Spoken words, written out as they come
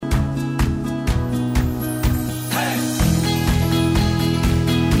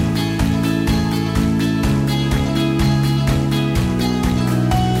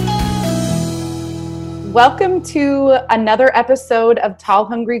Welcome to another episode of Tall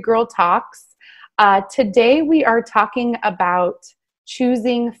Hungry Girl Talks. Today we are talking about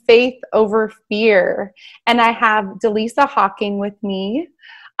choosing faith over fear. And I have Delisa Hawking with me.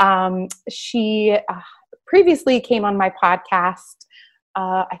 She previously came on my podcast.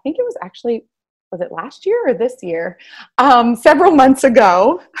 I think it was actually, was it last year or this year? Several months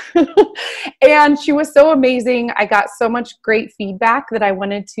ago. And she was so amazing. I got so much great feedback that I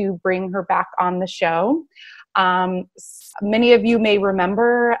wanted to bring her back on the show. Many of you may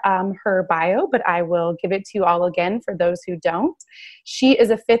remember her bio, but I will give it to you all again for those who don't. She is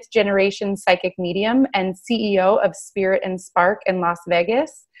a fifth-generation psychic medium and CEO of Spirit and Spark in Las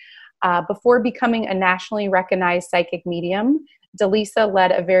Vegas. Before becoming a nationally recognized psychic medium, Delisa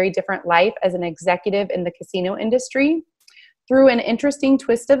led a very different life as an executive in the casino industry. Through an interesting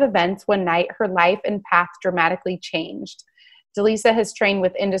twist of events, one night her life and path dramatically changed. Delisa has trained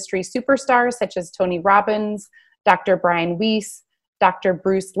with industry superstars such as Tony Robbins, Dr. Brian Weiss, Dr.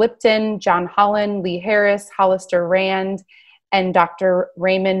 Bruce Lipton, John Holland, Lee Harris, Hollister Rand, and Dr.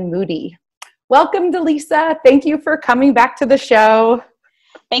 Raymond Moody. Welcome, Delisa. Thank you for coming back to the show.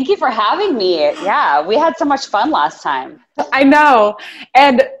 Thank you for having me. Yeah, we had so much fun last time. I know.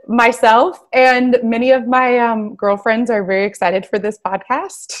 And myself and many of my girlfriends are very excited for this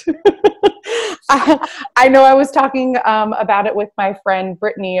podcast. I know I was talking about it with my friend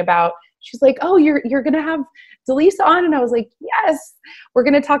Brittany about, she's like, oh, you're going to have Delisa on? And I was like, yes, we're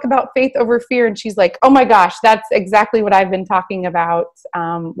going to talk about faith over fear. And she's like, oh my gosh, that's exactly what I've been talking about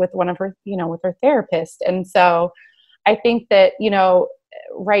with one of her, with her therapist. And so I think that,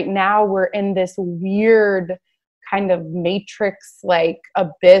 right now we're in this weird kind of matrix, like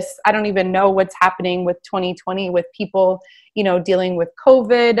abyss. I don't even know what's happening with 2020 with people, dealing with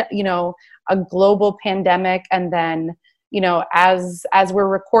COVID, a global pandemic. And then, as we're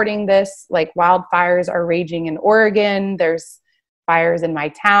recording this, like wildfires are raging in Oregon. There's fires in my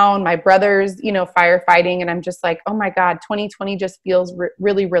town, my brother's, firefighting. And I'm just like, oh my God, 2020 just feels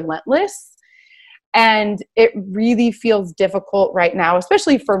really relentless. And it really feels difficult right now,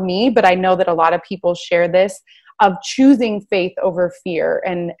 especially for me, but I know that a lot of people share this, of choosing faith over fear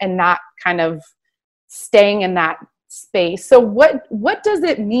and not kind of staying in that space. So what does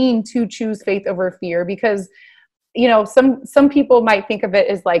it mean to choose faith over fear? Because, some people might think of it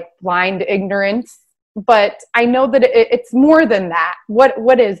as like blind ignorance, but I know that it's more than that.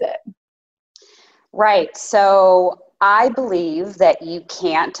 What is it? Right. So I believe that you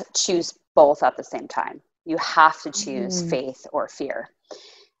can't choose both at the same time. You have to choose faith or fear.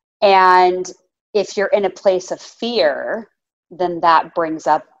 And if you're in a place of fear, then that brings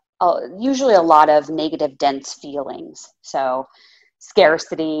up usually a lot of negative, dense feelings. So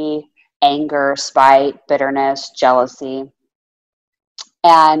scarcity, anger, spite, bitterness, jealousy.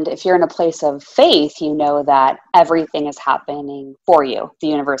 And if you're in a place of faith, you know that everything is happening for you. The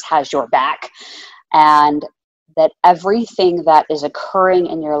universe has your back. And that everything that is occurring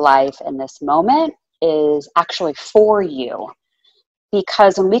in your life in this moment is actually for you.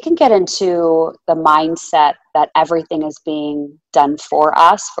 Because when we can get into the mindset that everything is being done for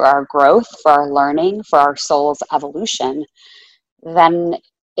us, for our growth, for our learning, for our soul's evolution, then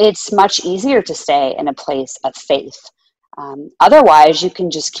it's much easier to stay in a place of faith. Otherwise, you can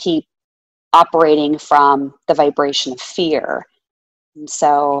just keep operating from the vibration of fear. And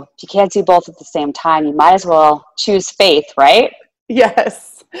so if you can't do both at the same time, you might as well choose faith, right?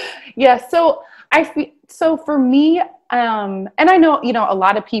 Yes. Yes. So so for me, and I know, a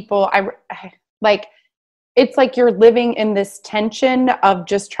lot of people, I like, it's like you're living in this tension of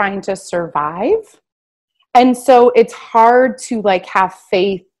just trying to survive. And so it's hard to like have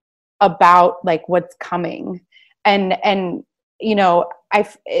faith about like what's coming. And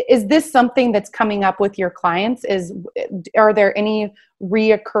is this something that's coming up with your clients? Are there any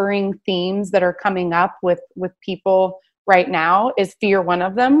reoccurring themes that are coming up with people right now? Is fear one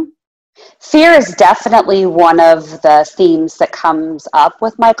of them? Fear is definitely one of the themes that comes up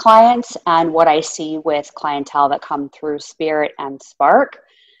with my clients and what I see with clientele that come through Spirit and Spark.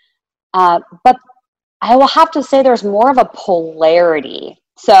 But I will have to say there's more of a polarity.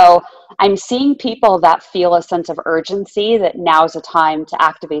 So I'm seeing people that feel a sense of urgency that now's the time to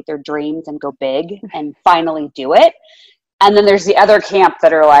activate their dreams and go big and finally do it. And then there's the other camp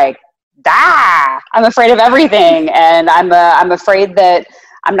that are like, I'm afraid of everything. And I'm afraid that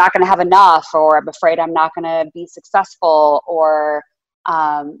I'm not going to have enough, or I'm afraid I'm not going to be successful, or,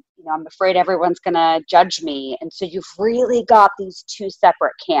 I'm afraid everyone's going to judge me. And so you've really got these two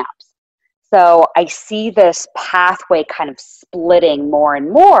separate camps. So I see this pathway kind of splitting more and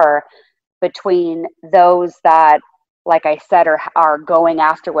more between those that like I said, are going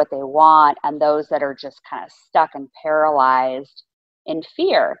after what they want, and those that are just kind of stuck and paralyzed in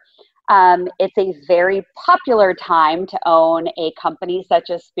fear. It's a very popular time to own a company such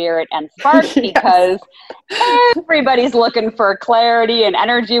as Spirit and Spark Yes. because everybody's looking for clarity and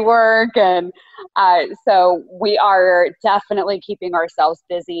energy work. And so we are definitely keeping ourselves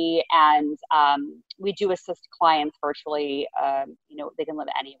busy, and we do assist clients virtually. They can live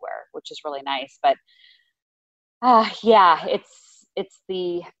anywhere, which is really nice. But yeah, it's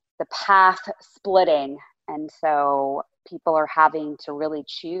the path splitting. And so people are having to really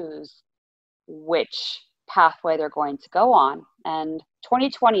choose which pathway they're going to go on. And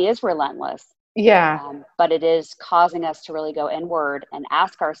 2020 is relentless. Yeah. But it is causing us to really go inward and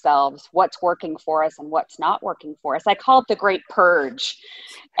ask ourselves what's working for us and what's not working for us. I call it the Great Purge.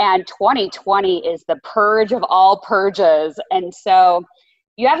 And 2020 is the purge of all purges. And so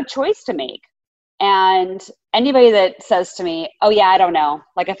you have a choice to make. And anybody that says to me, oh yeah, I don't know.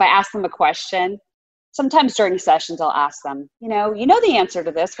 Like if I ask them a question, sometimes during sessions, I'll ask them, you know the answer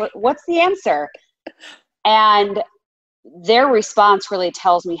to this. What's the answer? And their response really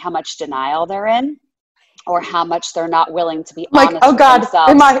tells me how much denial they're in, or how much they're not willing to be honest Oh God, with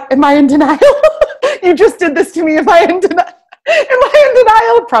themselves. am I in denial? You just did this to me. Am I in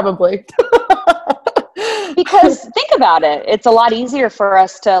denial? Probably. Because think about it. It's a lot easier for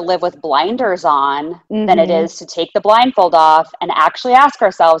us to live with blinders on than it is to take the blindfold off and actually ask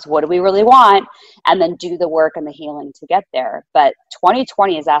ourselves, what do we really want? And then do the work and the healing to get there. But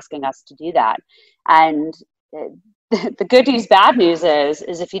 2020 is asking us to do that. And the good news, bad news is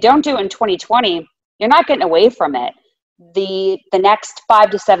if you don't do it in 2020, you're not getting away from it. The next 5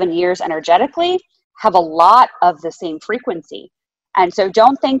 to 7 years energetically have a lot of the same frequency. And so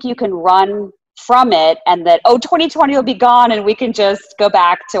don't think you can run from it and that, 2020 will be gone and we can just go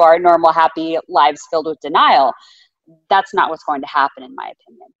back to our normal, happy lives filled with denial. That's not what's going to happen, in my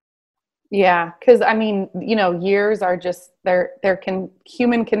opinion. Yeah, because I mean, years are just they're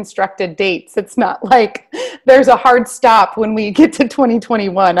human constructed dates. It's not like there's a hard stop when we get to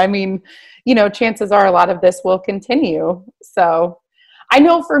 2021. I mean, chances are a lot of this will continue. So I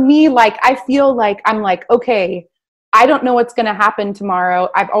know for me, like, I feel like I'm like, okay, I don't know what's going to happen tomorrow.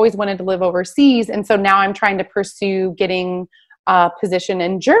 I've always wanted to live overseas. And so now I'm trying to pursue getting a position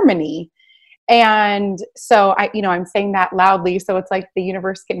in Germany. And so I'm saying that loudly, so it's like the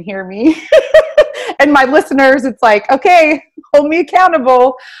universe can hear me. And my listeners, it's like, okay, hold me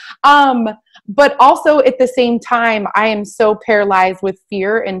accountable. But also at the same time, I am so paralyzed with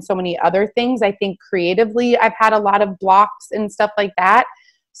fear and so many other things. I think creatively, I've had a lot of blocks and stuff like that.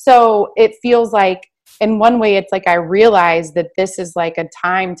 So it feels like, in one way, it's like I realize that this is like a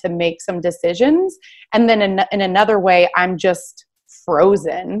time to make some decisions. And then in another way, I'm just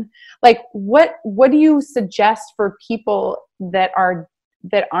frozen. Like, what do you suggest for people that aren't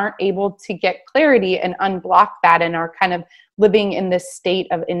able to get clarity and unblock that and are kind of living in this state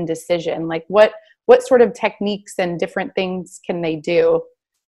of indecision? Like, what sort of techniques and different things can they do?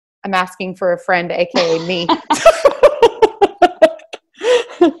 I'm asking for a friend, aka me.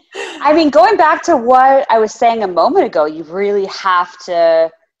 I mean, going back to what I was saying a moment ago, you really have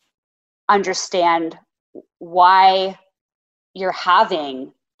to understand why you're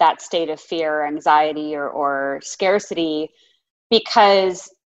having that state of fear, anxiety, or scarcity,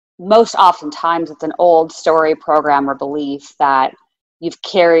 because most oftentimes it's an old story, program, or belief that you've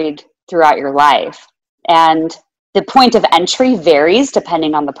carried throughout your life. And the point of entry varies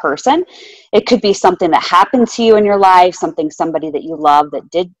depending on the person. It could be something that happened to you in your life, somebody that you love that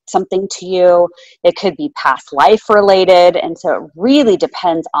did something to you. It could be past life related. And so it really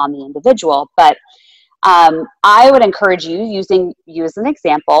depends on the individual. But I would encourage you, using you as an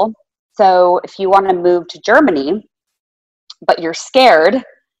example. So if you want to move to Germany, but you're scared,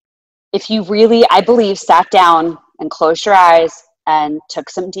 if you really, I believe, sat down and closed your eyes and took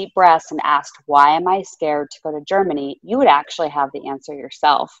some deep breaths and asked, why am I scared to go to Germany? You would actually have the answer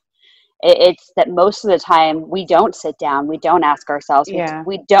yourself. It's that most of the time we don't sit down, we don't ask ourselves, Yeah.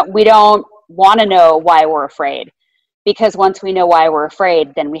 we don't want to know why we're afraid, because once we know why we're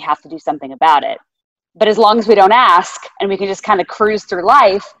afraid, then we have to do something about it. But as long as we don't ask and we can just kind of cruise through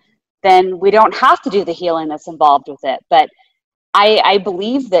life, then we don't have to do the healing that's involved with it. But I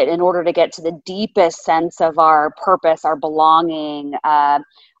believe that in order to get to the deepest sense of our purpose, our belonging, our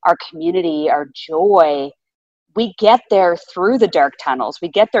community, our joy, we get there through the dark tunnels. We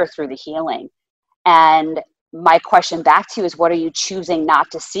get there through the healing. And my question back to you is, what are you choosing not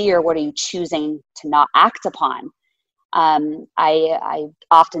to see, or what are you choosing to not act upon? I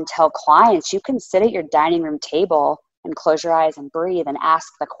often tell clients, you can sit at your dining room table and close your eyes and breathe and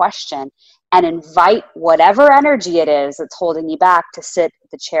ask the question, and invite whatever energy it is that's holding you back to sit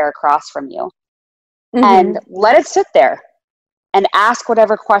the chair across from you. And let it sit there and ask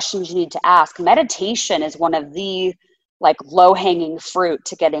whatever questions you need to ask. Meditation is one of the like low-hanging fruit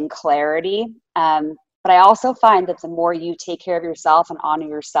to getting clarity. But I also find that the more you take care of yourself and honor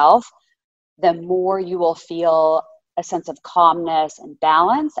yourself, the more you will feel a sense of calmness and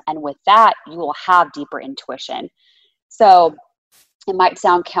balance. And with that, you will have deeper intuition. So it might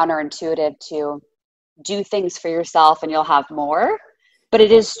sound counterintuitive to do things for yourself and you'll have more, but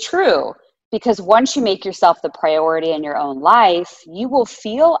it is true, because once you make yourself the priority in your own life, you will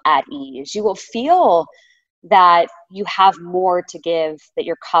feel at ease. You will feel that you have more to give, that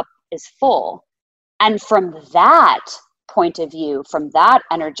your cup is full. And from that point of view, from that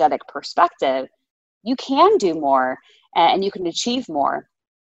energetic perspective, you can do more and you can achieve more.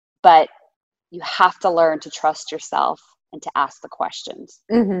 But you have to learn to trust yourself and to ask the questions.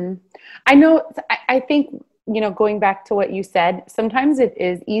 I know, I think, going back to what you said, sometimes it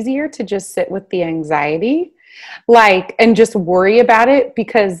is easier to just sit with the anxiety, and just worry about it,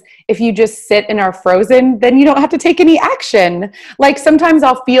 because if you just sit and are frozen, then you don't have to take any action. Like sometimes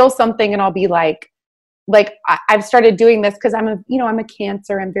I'll feel something and I'll be like I've started doing this because I'm a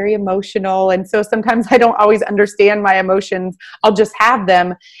Cancer. I'm very emotional. And so sometimes I don't always understand my emotions. I'll just have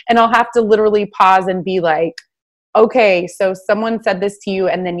them and I'll have to literally pause and be like, okay, so someone said this to you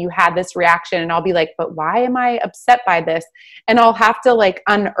and then you had this reaction, and I'll be like, but why am I upset by this? And I'll have to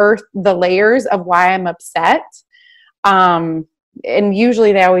unearth the layers of why I'm upset. And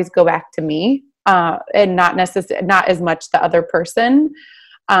usually they always go back to me, and not as much the other person,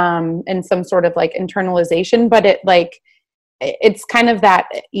 and some sort of internalization, but it's kind of that,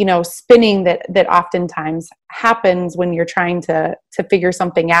 spinning that oftentimes happens when you're trying to figure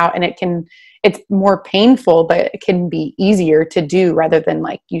something out, and it's more painful, but it can be easier to do rather than,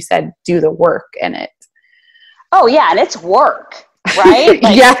 like you said, do the work in it. Oh yeah. And it's work, right?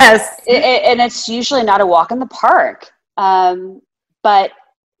 Yes. And it's usually not a walk in the park. But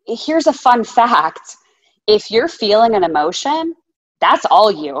here's a fun fact. If you're feeling an emotion, that's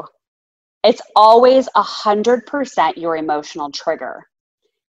all you. It's always 100% your emotional trigger.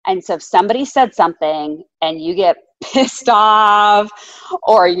 And so if somebody said something and you get pissed off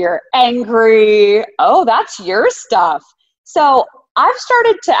or you're angry, oh, that's your stuff. So I've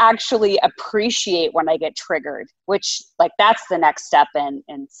started to actually appreciate when I get triggered, which that's the next step in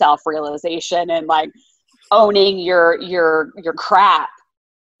self-realization and owning your crap.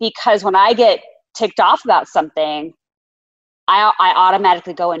 Because when I get ticked off about something, I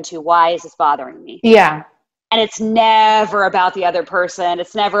automatically go into, why is this bothering me? Yeah. And it's never about the other person.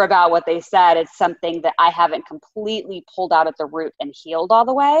 It's never about what they said. It's something that I haven't completely pulled out at the root and healed all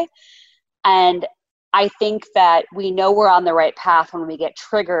the way. And I think that we know we're on the right path when we get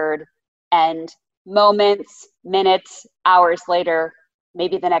triggered, and moments, minutes, hours later,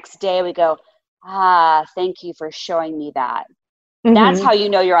 maybe the next day, we go, thank you for showing me that. Mm-hmm. That's how you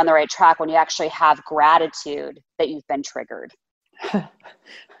know you're on the right track, when you actually have gratitude that you've been triggered.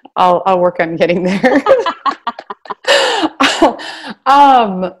 I'll work on getting there.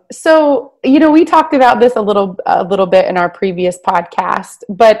 So, we talked about this a little bit in our previous podcast,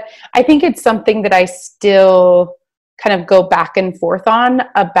 but I think it's something that I still kind of go back and forth on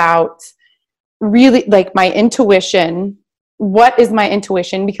about, really, my intuition. What is my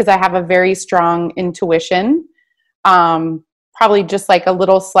intuition? Because I have a very strong intuition. Probably just a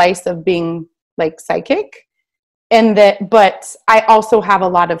little slice of being psychic. But I also have a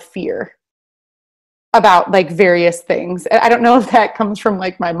lot of fear about various things. I don't know if that comes from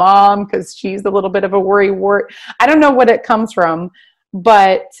my mom, because she's a little bit of a worrywart. I don't know what it comes from,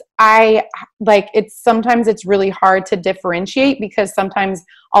 but sometimes it's really hard to differentiate, because sometimes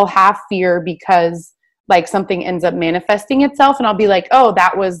I'll have fear because something ends up manifesting itself, and I'll be like, oh,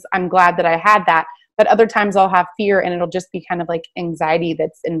 I'm glad that I had that. But other times I'll have fear and it'll just be kind of anxiety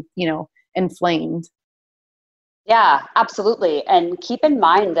that's inflamed. Yeah, absolutely. And keep in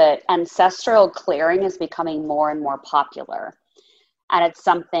mind that ancestral clearing is becoming more and more popular. And it's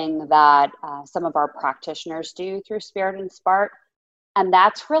something that some of our practitioners do through Spirit and Spark. And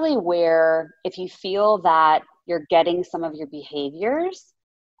that's really where, if you feel that you're getting some of your behaviors,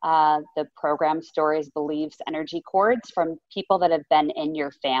 the program stories, beliefs, energy cords from people that have been in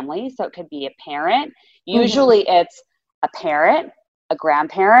your family. So it could be a parent. Usually it's a parent, a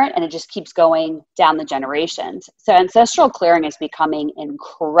grandparent, and it just keeps going down the generations. So ancestral clearing is becoming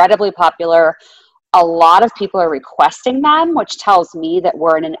incredibly popular. A lot of people are requesting them, which tells me that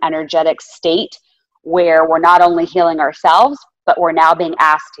we're in an energetic state where we're not only healing ourselves, but we're now being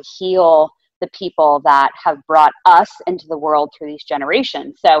asked to heal the people that have brought us into the world through these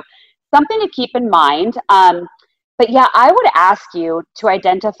generations. So something to keep in mind. But yeah, I would ask you to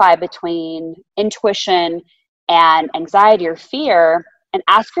identify between intuition and anxiety or fear and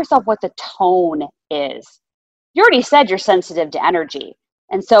ask yourself what the tone is. You already said you're sensitive to energy.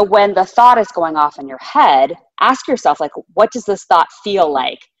 And so when the thought is going off in your head, ask yourself, like, what does this thought feel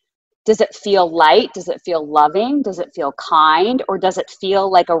like? Does it feel light? Does it feel loving? Does it feel kind? Or does it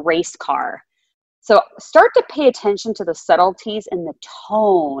feel like a race car? So start to pay attention to the subtleties in the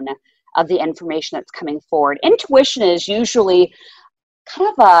tone of the information that's coming forward. Intuition is usually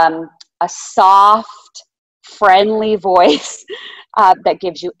kind of a soft, friendly voice that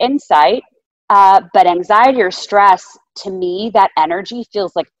gives you insight. But anxiety or stress, to me, that energy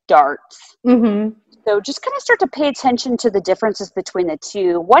feels like darts. Mm-hmm. So just kind of start to pay attention to the differences between the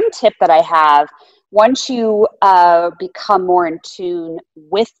two. One tip that I have, once you become more in tune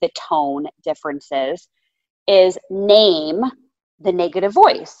with the tone differences, is name the negative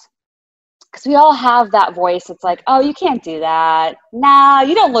voice. Because we all have that voice. It's like, oh, you can't do that. Nah,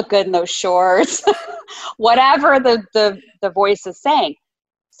 you don't look good in those shorts. Whatever the voice is saying.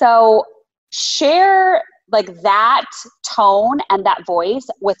 So share like that tone and that voice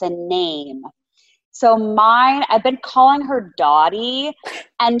with a name. So mine, I've been calling her Dottie,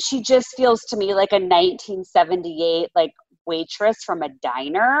 and she just feels to me like a 1978 like waitress from a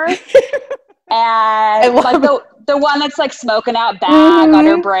diner. And like the one that's like smoking out bag on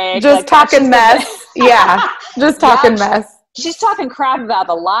her break. Just like, talking mess. Yeah. Just talking mess. She's talking crap about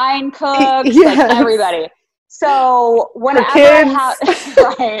the line cooks, Yes. like everybody. So whenever I have,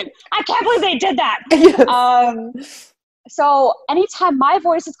 right, I can't believe they did that. Yes. So anytime my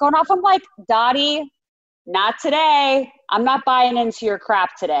voice is going off, I'm like, Dottie, not today. I'm not buying into your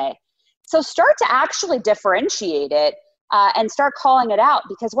crap today. So start to actually differentiate it and start calling it out,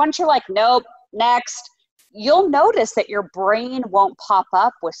 because once you're like, nope, next, you'll notice that your brain won't pop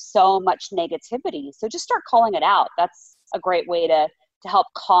up with so much negativity. So just start calling it out. That's a great way to help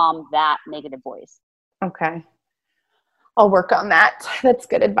calm that negative voice. Okay. I'll work on that. That's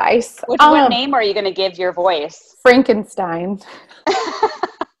good advice. What name are you going to give your voice? Frankenstein. Because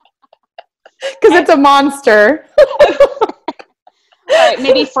it's a monster. All right,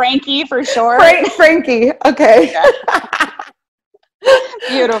 maybe Frankie for short. Frankie. Okay.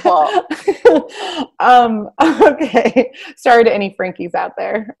 Beautiful. Okay. Sorry to any Frankies out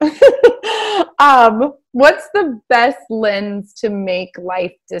there. What's the best lens to make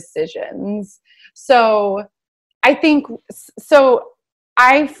life decisions? So I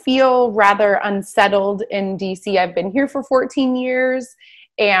feel rather unsettled in DC. I've been here for 14 years,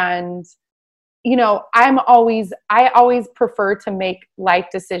 and I always prefer to make life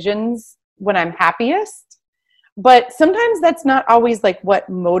decisions when I'm happiest. But sometimes that's not always like what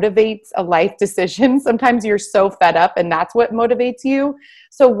motivates a life decision. Sometimes you're so fed up and that's what motivates you.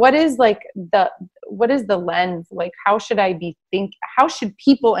 So what is the lens? Like, how should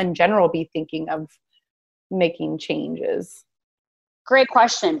people in general be thinking of making changes? Great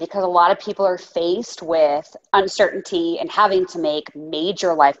question, because a lot of people are faced with uncertainty and having to make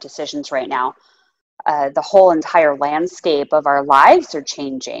major life decisions right now. The whole entire landscape of our lives are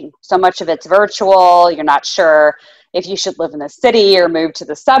changing. So much of it's virtual. You're not sure if you should live in the city or move to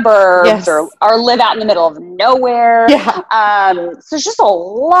the suburbs. Yes. or live out in the middle of nowhere. Yeah. So there's just a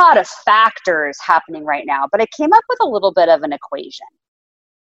lot of factors happening right now. But I came up with a little bit of an equation.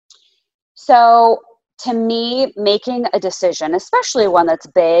 So to me, making a decision, especially one that's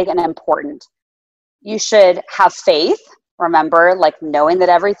big and important, you should have faith. Remember, like knowing that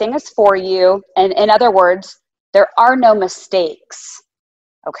everything is for you. And in other words, there are no mistakes.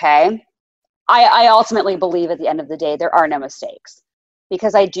 Okay? I ultimately believe at the end of the day, there are no mistakes,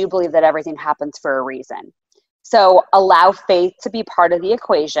 because I do believe that everything happens for a reason. So allow faith to be part of the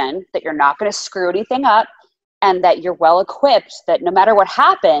equation, that you're not going to screw anything up, and that you're well equipped, that no matter what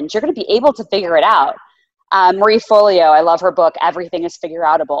happens, you're going to be able to figure it out. Marie Forleo, I love her book, Everything is Figure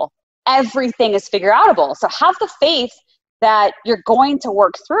Outable. Everything is figure outable. So have the faith that you're going to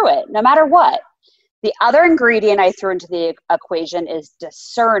work through it no matter what. The other ingredient I threw into the equation is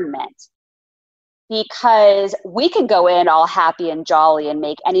discernment, because we can go in all happy and jolly and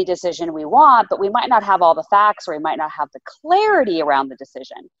make any decision we want, but we might not have all the facts, or we might not have the clarity around the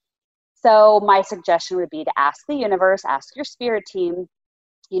decision. So my suggestion would be to ask the universe, ask your spirit team,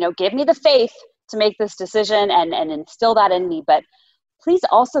 give me the faith to make this decision and instill that in me, but please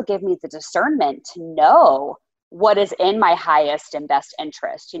also give me the discernment to know what is in my highest and best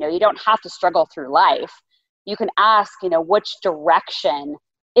interest. You don't have to struggle through life. You can ask, which direction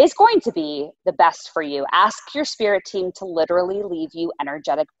is going to be the best for you. Ask your spirit team to literally leave you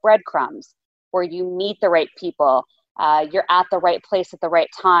energetic breadcrumbs where you meet the right people. You're at the right place at the right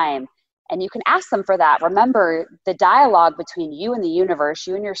time. And you can ask them for that. Remember, the dialogue between you and the universe,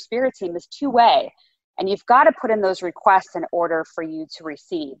 you and your spirit team, is two-way. And you've got to put in those requests in order for you to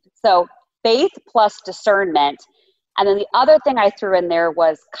receive. So faith plus discernment. And then the other thing I threw in there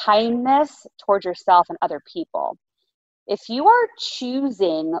was kindness towards yourself and other people. If you are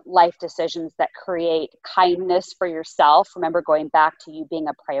choosing life decisions that create kindness for yourself, remember going back to you being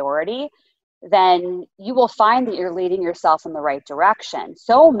a priority, then you will find that you're leading yourself in the right direction.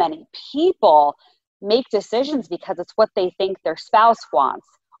 So many people make decisions because it's what they think their spouse wants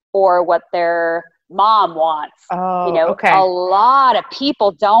or what their mom wants. Okay. A lot of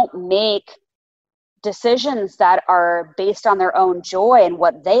people don't make decisions that are based on their own joy and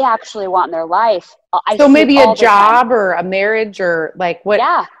what they actually want in their life. So maybe a job or a marriage or like what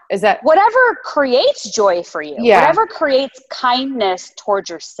is that? Whatever creates joy for you, whatever creates kindness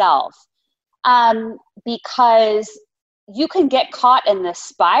towards yourself. Because you can get caught in this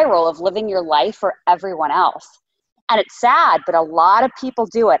spiral of living your life for everyone else. And it's sad, but a lot of people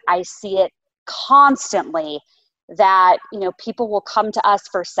do it. I see it constantly that, people will come to us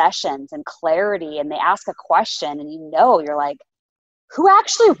for sessions and clarity and they ask a question and you're like, who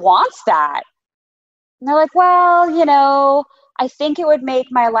actually wants that? And they're like, well, I think it would make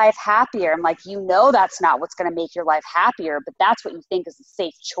my life happier. I'm like, that's not what's going to make your life happier, but that's what you think is a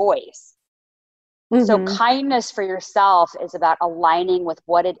safe choice. Mm-hmm. So kindness for yourself is about aligning with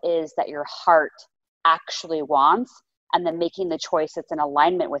what it is that your heart actually wants and then making the choice that's in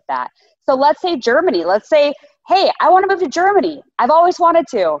alignment with that. So let's say Germany. Let's say, hey, I want to move to Germany. I've always wanted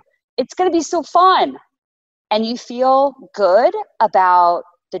to. It's going to be so fun. And you feel good about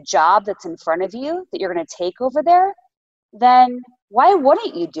the job that's in front of you that you're going to take over there, then why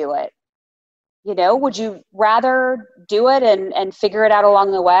wouldn't you do it? Would you rather do it and figure it out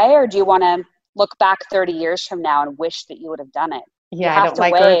along the way? Or do you want to look back 30 years from now and wish that you would have done it? Yeah, I don't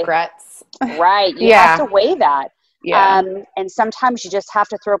like regrets. Right. You have to weigh that. Yeah. And sometimes you just have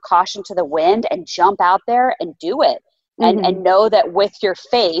to throw caution to the wind and jump out there and do it. And know that with your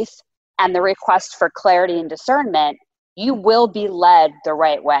faith and the request for clarity and discernment, you will be led the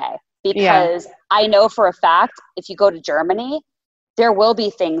right way. Because I know for a fact, if you go to Germany, there will be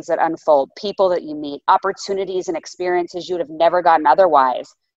things that unfold, people that you meet, opportunities and experiences you would have never gotten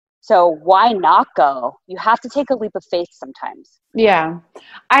otherwise. So why not go? You have to take a leap of faith sometimes. Yeah.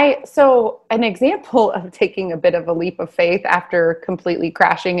 So an example of taking a bit of a leap of faith after completely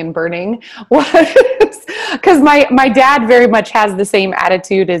crashing and burning was because my dad very much has the same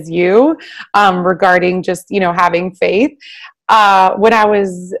attitude as you regarding just, having faith. When I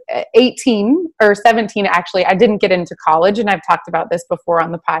was 18 or 17, actually, I didn't get into college, and I've talked about this before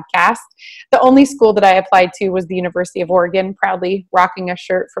on the podcast. The only school that I applied to was the University of Oregon, proudly rocking a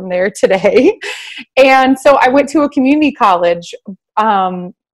shirt from there today. And so I went to a community college,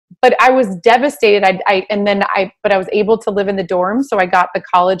 but I was devastated. But I was able to live in the dorm, so I got the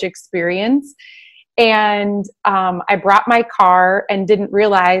college experience. And I brought my car and didn't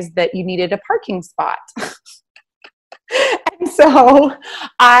realize that you needed a parking spot. And so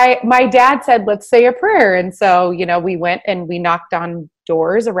my dad said, let's say a prayer. And so, we went and we knocked on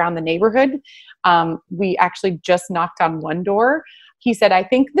doors around the neighborhood. We actually just knocked on one door. He said, I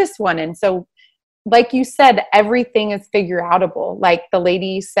think this one. And so, like you said, everything is figure outable. Like the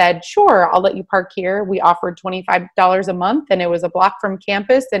lady said, sure, I'll let you park here. We offered $25 a month and it was a block from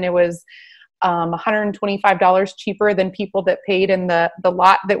campus and it was $125 cheaper than people that paid in the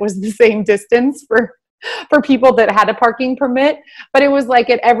lot that was the same distance for people that had a parking permit. But it was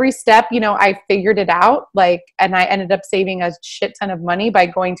like at every step, I figured it out, and I ended up saving a shit ton of money by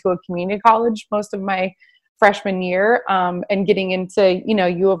going to a community college most of my freshman year, and getting into,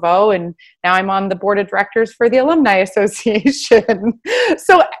 U of O. And now I'm on the board of directors for the Alumni Association.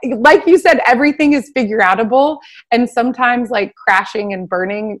 So like you said, everything is figure outable. And sometimes crashing and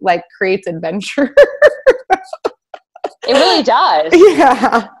burning creates adventure. It really does.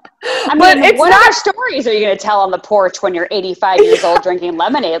 Yeah. I mean, what other stories are you going to tell on the porch when you're 85 years old drinking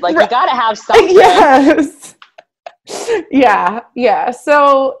lemonade? You got to have something. Yes. Yeah.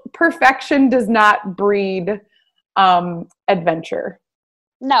 So perfection does not breed adventure.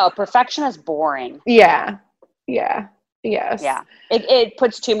 No, perfection is boring. Yeah. Yes. Yeah. It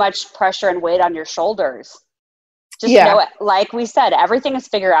puts too much pressure and weight on your shoulders. Just know it. Like we said, everything is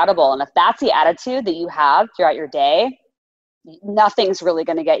figure outable. And if that's the attitude that you have throughout your day, nothing's really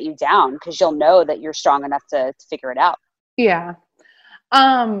going to get you down because you'll know that you're strong enough to figure it out. Yeah.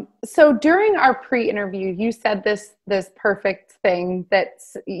 So during our pre-interview, you said this perfect thing that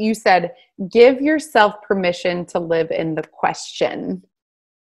you said, give yourself permission to live in the question.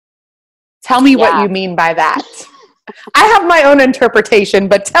 Tell me what you mean by that. I have my own interpretation,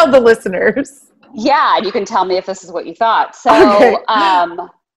 but tell the listeners. Yeah, you can tell me if this is what you thought. So Okay.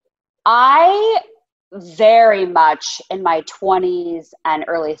 I very much in my 20s and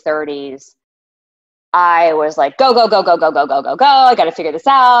early 30s, I was like, go, go, go, go, go, go, go, go, go. I got to figure this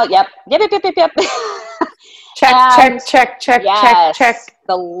out. Yep. Check, And check, yes, check.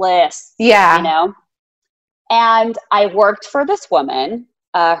 the list, Yeah. you know? And I worked for this woman.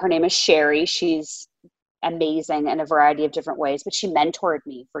 Her name is Sherry. She's amazing in a variety of different ways, but she mentored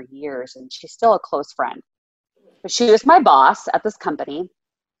me for years and she's still a close friend. But she was my boss at this company.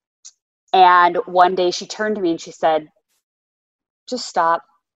 And one day she turned to me and she said, just stop.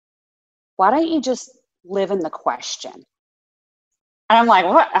 Why don't you just live in the question? And I'm like,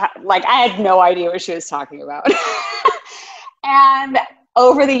 what? Like, I had no idea what she was talking about. And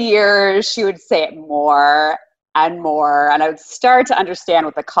over the years, she would say it more and more. And I would start to understand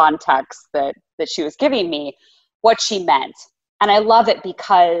with the context that she was giving me what she meant. And I love it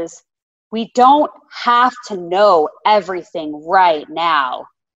because we don't have to know everything right now.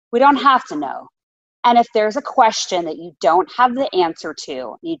 We don't have to know. And if there's a question that you don't have the answer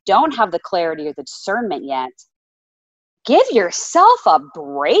to, you don't have the clarity or the discernment yet, give yourself a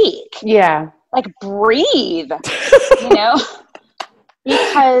break. Yeah. Like, breathe, you know?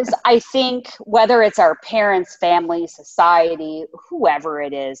 Because I think whether it's our parents, family, society, whoever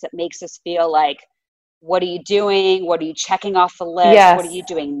it is, that makes us feel like, what are you doing? What are you checking off the list? Yes. What are you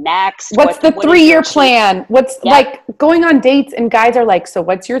doing next? What's the 3-year plan? What's like going on dates and guys are like, so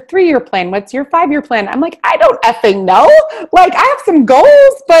what's your 3-year plan? What's your 5-year plan? I'm like, I don't effing know. Like, I have some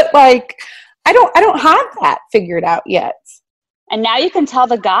goals, but like, I don't have that figured out yet. And now you can tell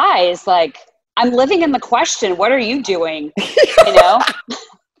the guys, like, I'm living in the question. What are you doing? You know?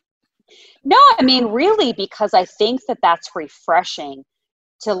 No, I mean, really, because I think that that's refreshing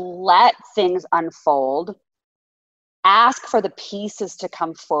to let things unfold, ask for the pieces to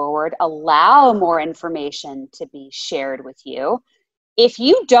come forward, allow more information to be shared with you. If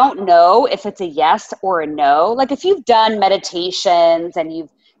you don't know if it's a yes or a no, like if you've done meditations and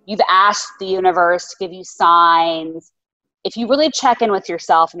you've asked the universe to give you signs, if you really check in with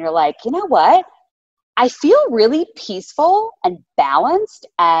yourself and you're like, you know what? I feel really peaceful and balanced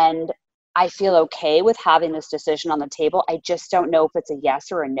and I feel okay with having this decision on the table. I just don't know if it's a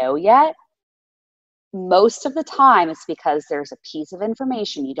yes or a no yet. Most of the time, it's because there's a piece of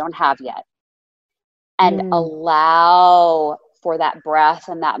information you don't have yet. And allow for that breath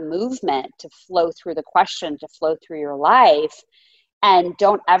and that movement to flow through the question, to flow through your life. And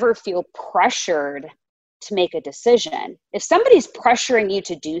don't ever feel pressured to make a decision. If somebody's pressuring you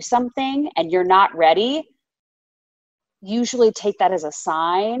to do something and you're not ready, usually take that as a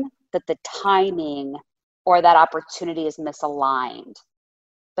sign that the timing or that opportunity is misaligned.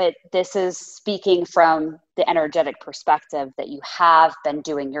 But this is speaking from the energetic perspective that you have been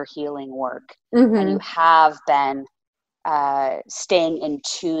doing your healing work and you have been staying in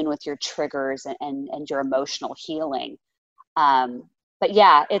tune with your triggers and your emotional healing. But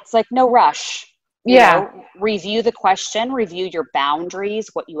yeah, it's like no rush. You know, review the question, review your boundaries,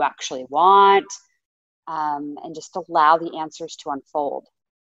 what you actually want, and just allow the answers to unfold.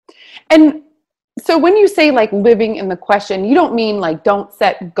 And so when you say like living in the question, you don't mean like don't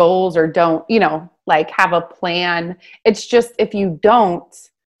set goals or don't, you know, like have a plan. It's just if you don't,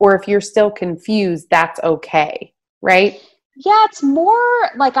 or if you're still confused, that's okay, right? Yeah, it's more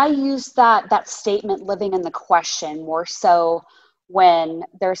like I use that statement, living in the question, more so when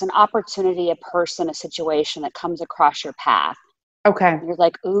there's an opportunity, a person, a situation that comes across your path. Okay. And you're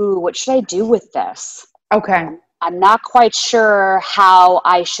like, ooh, what should I do with this? Okay. I'm not quite sure how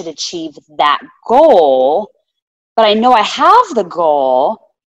I should achieve that goal, but I know I have the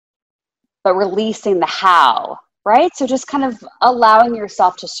goal, but releasing the how, right? So just kind of allowing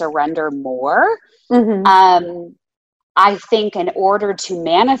yourself to surrender more. I think in order to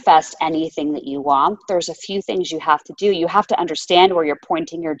manifest anything that you want, there's a few things you have to do. You have to understand where you're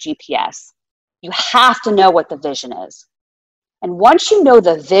pointing your GPS. You have to know what the vision is. And once you know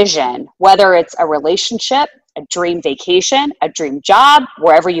the vision, whether it's a relationship, a dream vacation, a dream job,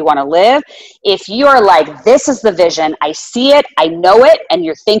 wherever you want to live, if you're like, this is the vision, I see it, I know it, and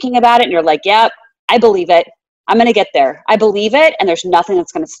you're thinking about it, and you're like, yep, I believe it, I'm going to get there. I believe it, and there's nothing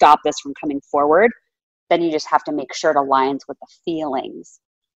that's going to stop this from coming forward, then you just have to make sure it aligns with the feelings.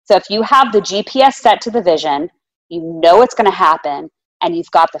 So if you have the GPS set to the vision, you know it's going to happen, and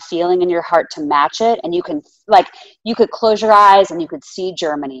you've got the feeling in your heart to match it, and you could close your eyes and you could see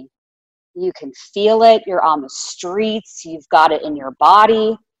Germany. You can feel it. You're on the streets. You've got it in your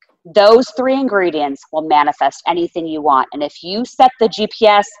body. Those 3 ingredients will manifest anything you want. And if you set the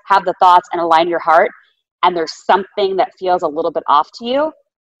GPS, have the thoughts, and align your heart, and there's something that feels a little bit off to you,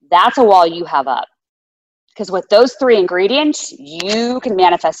 that's a wall you have up. Because with those 3 ingredients, you can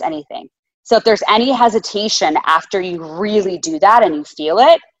manifest anything. So if there's any hesitation after you really do that and you feel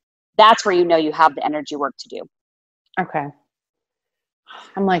it, that's where you know you have the energy work to do. Okay.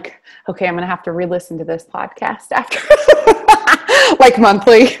 I'm like, okay, I'm going to have to re-listen to this podcast after, like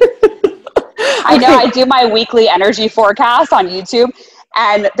monthly. I know. I do my weekly energy forecast on YouTube,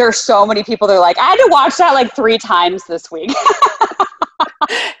 and there's so many people that are like, I had to watch that like 3 times this week.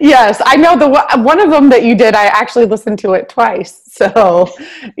 Yes, I know one of them that you did, I actually listened to it twice. So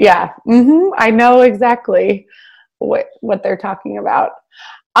yeah, I know exactly what they're talking about.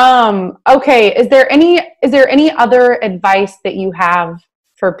 Okay. Is there any other advice that you have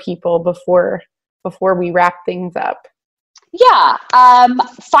for people before we wrap things up? Yeah.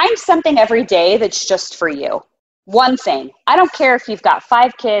 Find something every day that's just for you. One thing. I don't care if you've got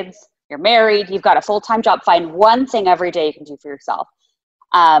 5 kids, you're married, you've got a full-time job. Find one thing every day you can do for yourself.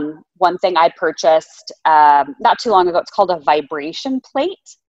 One thing I purchased not too long ago, it's called a vibration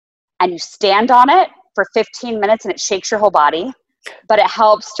plate, and you stand on it for 15 minutes and it shakes your whole body, but it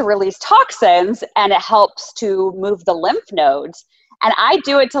helps to release toxins and it helps to move the lymph nodes. And I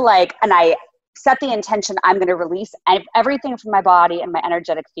do it and I set the intention, I'm going to release everything from my body and my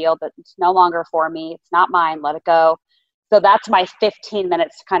energetic field that's no longer for me. It's not mine. Let it go. So that's my 15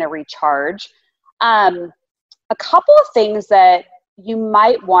 minutes to kind of recharge. A couple of things that you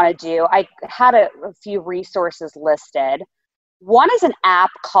might want to do. I had a few resources listed. One is an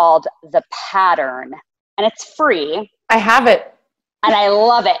app called The Pattern, and it's free. I have it. And I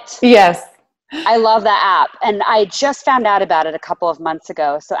love it. Yes. I love that app. And I just found out about it a couple of months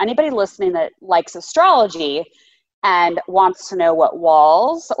ago. So anybody listening that likes astrology and wants to know what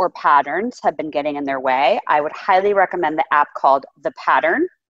walls or patterns have been getting in their way, I would highly recommend the app called The Pattern.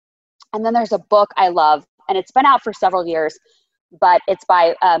 And then there's a book I love, and it's been out for several years, but it's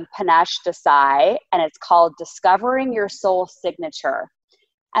by Panache Desai, and it's called Discovering Your Soul Signature.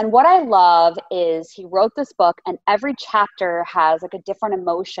 And what I love is he wrote this book, and every chapter has like a different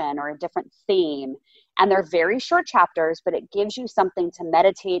emotion or a different theme. And they're very short chapters, but it gives you something to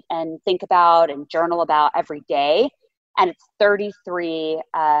meditate and think about and journal about every day. And it's 33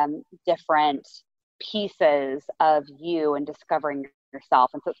 different pieces of you and discovering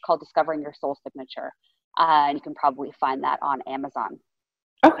yourself. And so it's called Discovering Your Soul Signature. And you can probably find that on Amazon.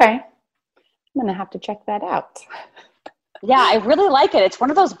 Okay. I'm going to have to check that out. Yeah, I really like it. It's one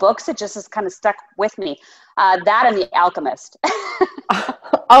of those books that just is kind of stuck with me. That and The Alchemist.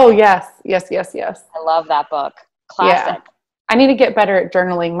 Oh, yes. Yes. I love that book. Classic. Yeah. I need to get better at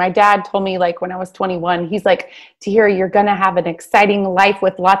journaling. My dad told me, like, when I was 21, he's like, Tahira, you're going to have an exciting life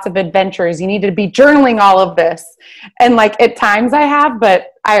with lots of adventures. You need to be journaling all of this. And like, at times I have, but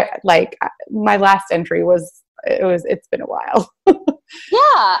my last entry it's been a while.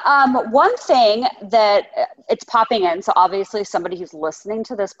 Yeah. One thing that it's popping in. So obviously somebody who's listening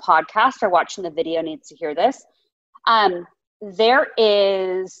to this podcast or watching the video needs to hear this. There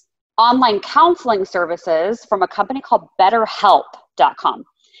is online counseling services from a company called BetterHelp.com.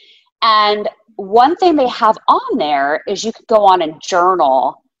 And one thing they have on there is you could go on and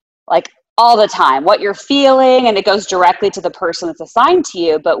journal like all the time, what you're feeling, and it goes directly to the person that's assigned to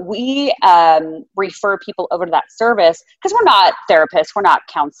you. But we refer people over to that service because we're not therapists, we're not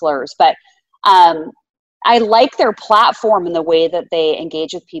counselors, but I like their platform and the way that they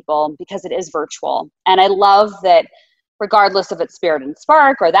engage with people because it is virtual. And I love that regardless of it's Spirit and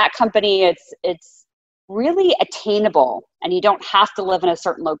Spark or that company, it's really attainable, and you don't have to live in a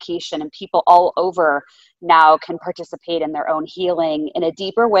certain location, and people all over now can participate in their own healing in a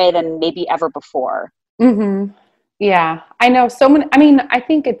deeper way than maybe ever before. Mm-hmm. Yeah, I know so many. I mean, I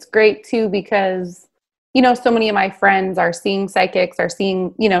think it's great too because, so many of my friends are seeing psychics, are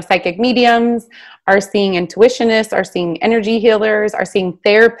seeing, psychic mediums, are seeing intuitionists, are seeing energy healers, are seeing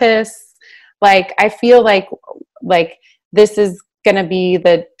therapists. Like, I feel like this is going to be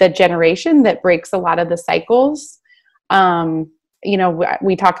the generation that breaks a lot of the cycles.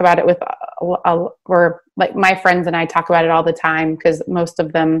 We talk about it with, or like my friends and I talk about it all the time because most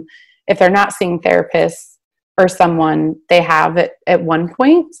of them, if they're not seeing therapists or someone, they have it at one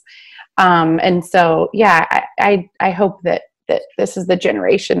point. And so, yeah, I hope that this is the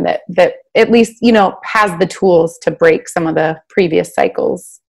generation that at least, has the tools to break some of the previous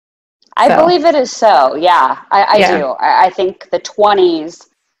cycles. I believe it is so. Yeah, I do. I think the 20s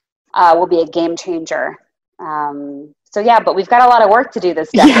will be a game changer. But we've got a lot of work to do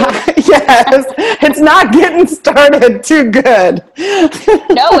this decade. Yes, it's not getting started too good.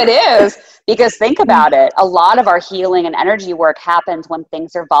 No, it is. Because think about it, a lot of our healing and energy work happens when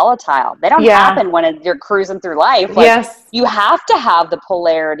things are volatile. They don't happen when you're cruising through life. Like, you have to have the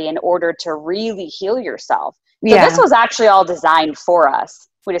polarity in order to really heal yourself. So this was actually all designed for us.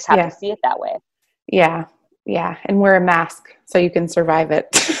 We just have to see it that way. Yeah. Yeah. And wear a mask so you can survive it.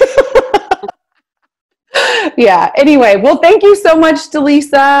 Yeah. Anyway, well, thank you so much,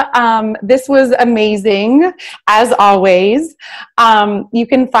 Delisa. This was amazing, as always. You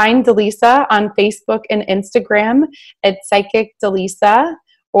can find Delisa on Facebook and Instagram at Psychic Delisa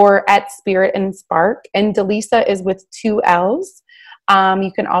or at Spirit and Spark. And Delisa is with 2 L's.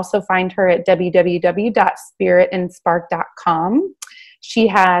 You can also find her at www.spiritandspark.com. She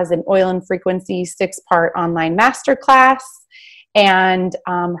has an Oil and Frequency 6-part online masterclass. And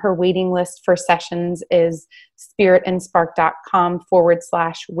her waiting list for sessions is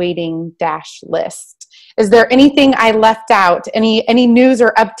spiritandspark.com/waiting-list. Is there anything I left out? Any news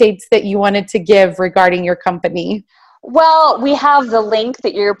or updates that you wanted to give regarding your company? Well, we have the link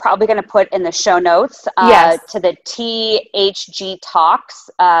that you're probably going to put in the show notes to the THG Talks.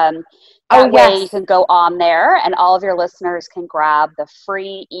 That way you can go on there and all of your listeners can grab the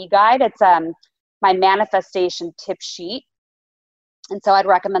free e-guide. It's my manifestation tip sheet. And so I'd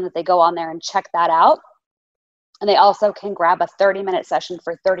recommend that they go on there and check that out. And they also can grab a 30-minute session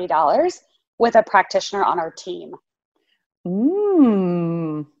for $30 with a practitioner on our team.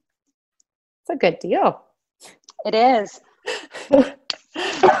 It's a good deal. It is. It's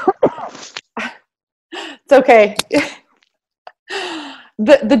okay.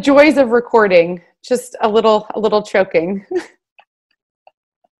 The joys of recording, just a little choking.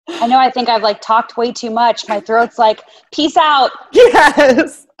 I know, I think I've talked way too much. My throat's like, peace out.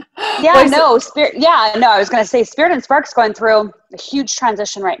 Yes. Yeah, I was going to say Spirit and Spark's going through a huge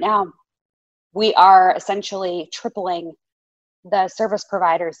transition right now. We are essentially tripling the service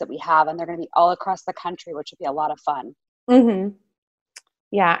providers that we have, and they're going to be all across the country, which would be a lot of fun. Mm-hmm.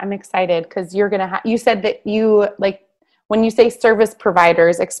 Yeah, I'm excited because you're going to you said that you, when you say service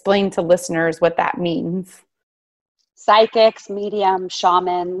providers, explain to listeners what that means. Psychics, mediums,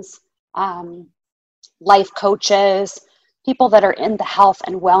 shamans, life coaches, people that are in the health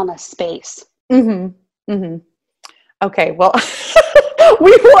and wellness space. Mm-hmm. Mm-hmm. Okay, well,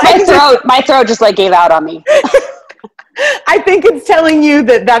 my throat just gave out on me. I think it's telling you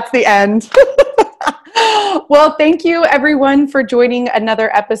that that's the end. Well, thank you everyone for joining another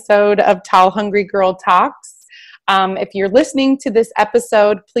episode of Tall Hungry Girl Talks. If you're listening to this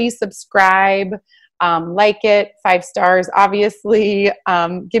episode, please subscribe. Like it, 5 stars, obviously.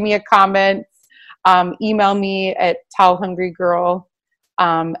 Give me a comment. Email me at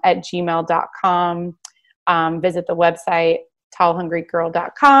tallhungrygirl@gmail.com. Visit the website,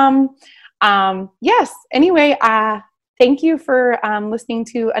 tallhungrygirl.com. Yes, anyway, thank you for listening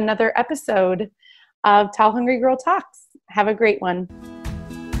to another episode of Tall Hungry Girl Talks. Have a great one.